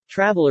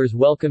Travelers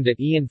welcomed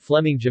at Ian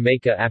Fleming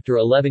Jamaica after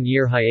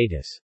 11-year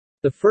hiatus.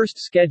 The first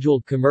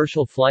scheduled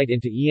commercial flight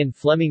into Ian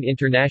Fleming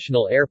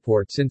International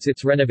Airport since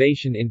its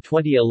renovation in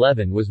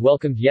 2011 was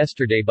welcomed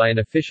yesterday by an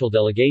official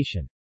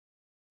delegation.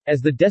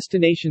 As the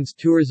destination's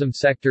tourism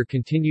sector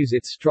continues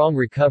its strong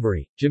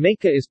recovery,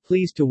 Jamaica is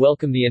pleased to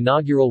welcome the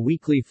inaugural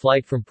weekly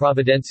flight from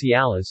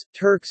Providenciales,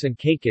 Turks and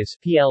Caicos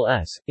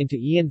 (PLS) into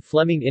Ian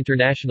Fleming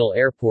International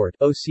Airport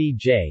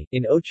 (OCJ)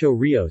 in Ocho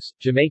Rios,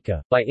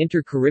 Jamaica, by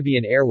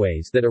Inter-Caribbean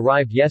Airways that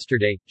arrived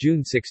yesterday,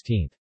 June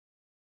 16.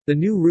 The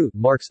new route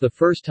marks the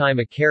first time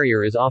a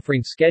carrier is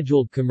offering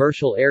scheduled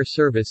commercial air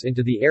service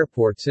into the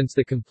airport since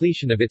the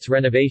completion of its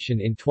renovation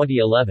in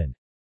 2011.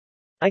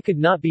 I could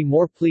not be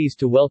more pleased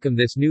to welcome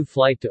this new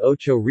flight to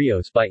Ocho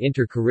Rios by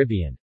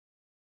Inter-Caribbean.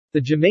 The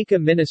Jamaica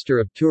Minister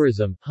of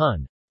Tourism,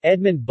 Hon.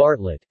 Edmund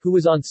Bartlett, who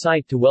was on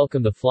site to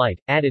welcome the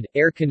flight, added,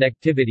 "Air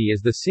connectivity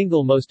is the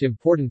single most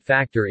important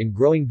factor in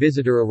growing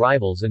visitor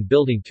arrivals and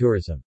building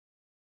tourism.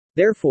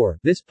 Therefore,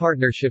 this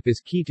partnership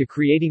is key to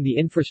creating the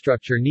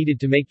infrastructure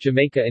needed to make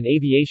Jamaica an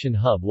aviation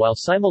hub while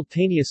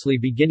simultaneously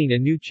beginning a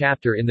new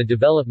chapter in the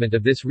development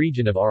of this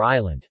region of our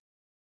island."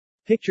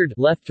 Pictured,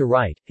 left to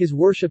right, His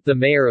Worship the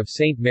Mayor of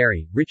St.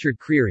 Mary, Richard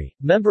Creary,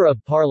 Member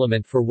of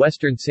Parliament for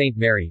Western St.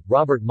 Mary,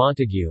 Robert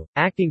Montague,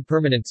 Acting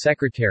Permanent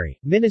Secretary,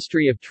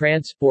 Ministry of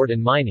Transport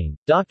and Mining,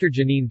 Dr.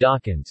 Janine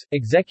Dawkins,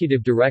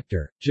 Executive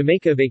Director,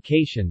 Jamaica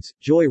Vacations,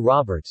 Joy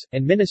Roberts,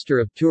 and Minister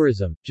of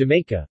Tourism,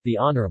 Jamaica, the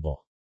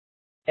Honorable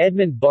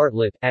Edmund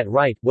Bartlett, at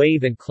right,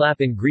 wave and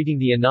clap in greeting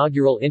the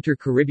inaugural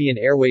Inter-Caribbean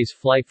Airways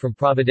flight from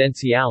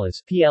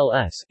Providenciales,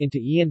 PLS, into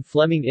Ian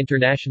Fleming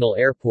International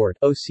Airport,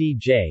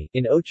 OCJ,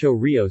 in Ocho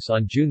Rios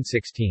on June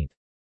 16.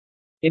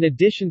 In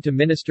addition to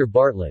Minister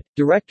Bartlett,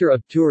 Director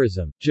of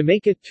Tourism,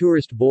 Jamaica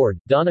Tourist Board,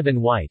 Donovan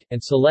White,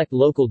 and select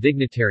local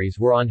dignitaries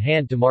were on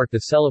hand to mark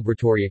the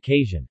celebratory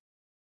occasion.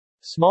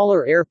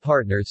 Smaller air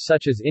partners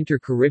such as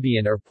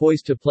Inter-Caribbean are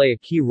poised to play a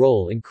key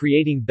role in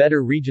creating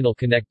better regional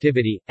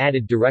connectivity,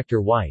 added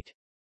Director White.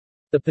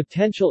 The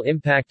potential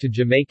impact to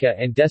Jamaica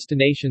and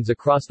destinations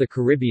across the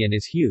Caribbean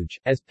is huge,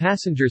 as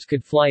passengers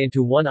could fly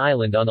into one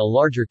island on a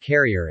larger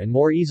carrier and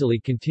more easily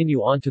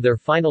continue on to their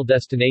final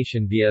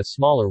destination via a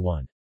smaller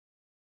one.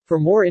 For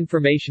more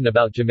information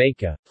about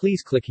Jamaica,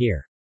 please click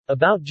here.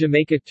 About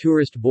Jamaica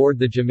Tourist Board.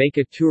 The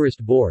Jamaica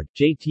Tourist Board,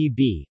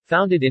 JTB,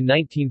 founded in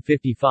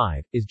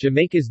 1955, is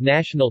Jamaica's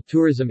national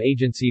tourism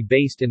agency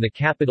based in the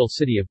capital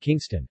city of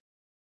Kingston.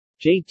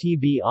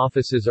 JTB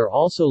offices are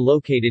also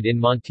located in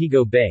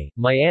Montego Bay,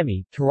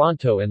 Miami,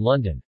 Toronto and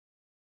London.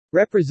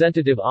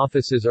 Representative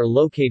offices are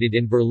located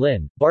in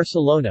Berlin,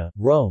 Barcelona,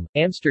 Rome,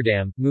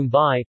 Amsterdam,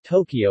 Mumbai,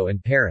 Tokyo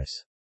and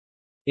Paris.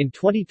 In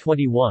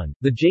 2021,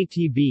 the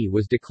JTB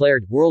was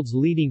declared World's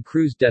Leading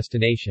Cruise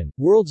Destination,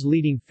 World's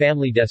Leading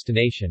Family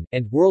Destination,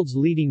 and World's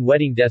Leading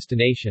Wedding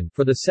Destination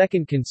for the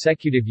second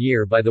consecutive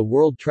year by the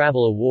World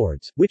Travel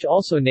Awards, which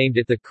also named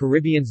it the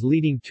Caribbean's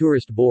Leading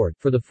Tourist Board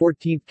for the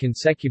 14th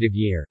consecutive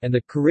year, and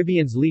the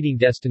Caribbean's Leading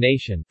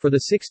Destination for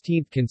the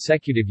 16th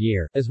consecutive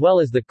year, as well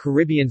as the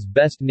Caribbean's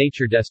Best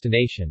Nature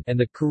Destination and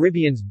the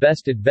Caribbean's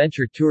Best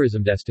Adventure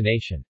Tourism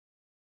Destination.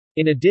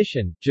 In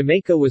addition,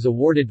 Jamaica was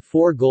awarded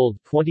 4 Gold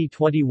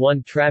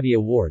 2021 Travi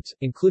Awards,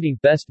 including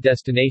Best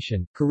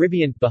Destination,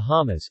 Caribbean,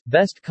 Bahamas,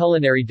 Best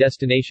Culinary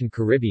Destination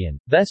Caribbean,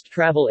 Best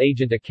Travel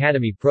Agent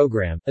Academy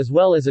Program, as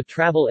well as a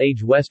Travel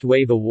Age West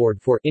Wave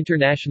Award for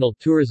International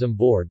Tourism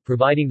Board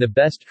providing the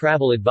Best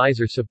Travel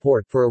Advisor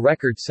support for a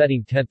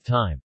record-setting 10th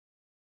time.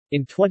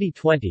 In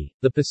 2020,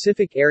 the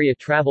Pacific Area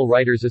Travel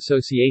Writers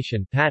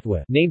Association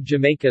 (PATWA) named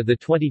Jamaica the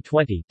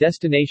 2020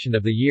 Destination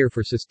of the Year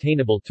for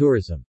Sustainable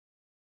Tourism.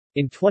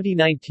 In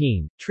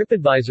 2019,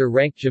 TripAdvisor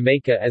ranked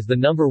Jamaica as the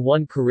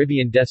 #1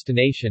 Caribbean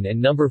destination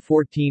and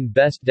 #14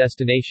 best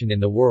destination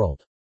in the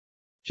world.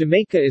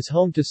 Jamaica is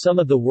home to some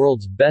of the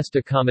world's best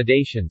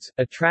accommodations,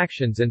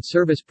 attractions and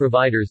service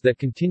providers that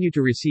continue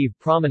to receive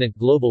prominent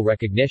global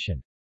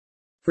recognition.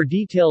 For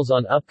details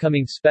on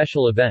upcoming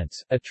special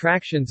events,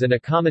 attractions and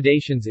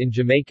accommodations in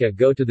Jamaica,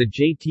 go to the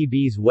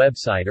JTB's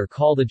website or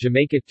call the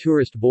Jamaica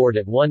Tourist Board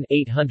at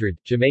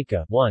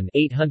 1-800-JAMAICA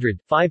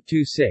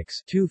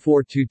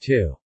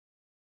 1-800-526-2422.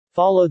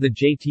 Follow the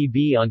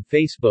JTB on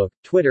Facebook,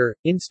 Twitter,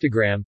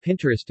 Instagram,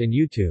 Pinterest and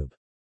YouTube.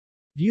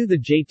 View the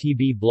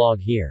JTB blog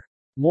here.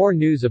 More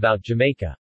news about Jamaica.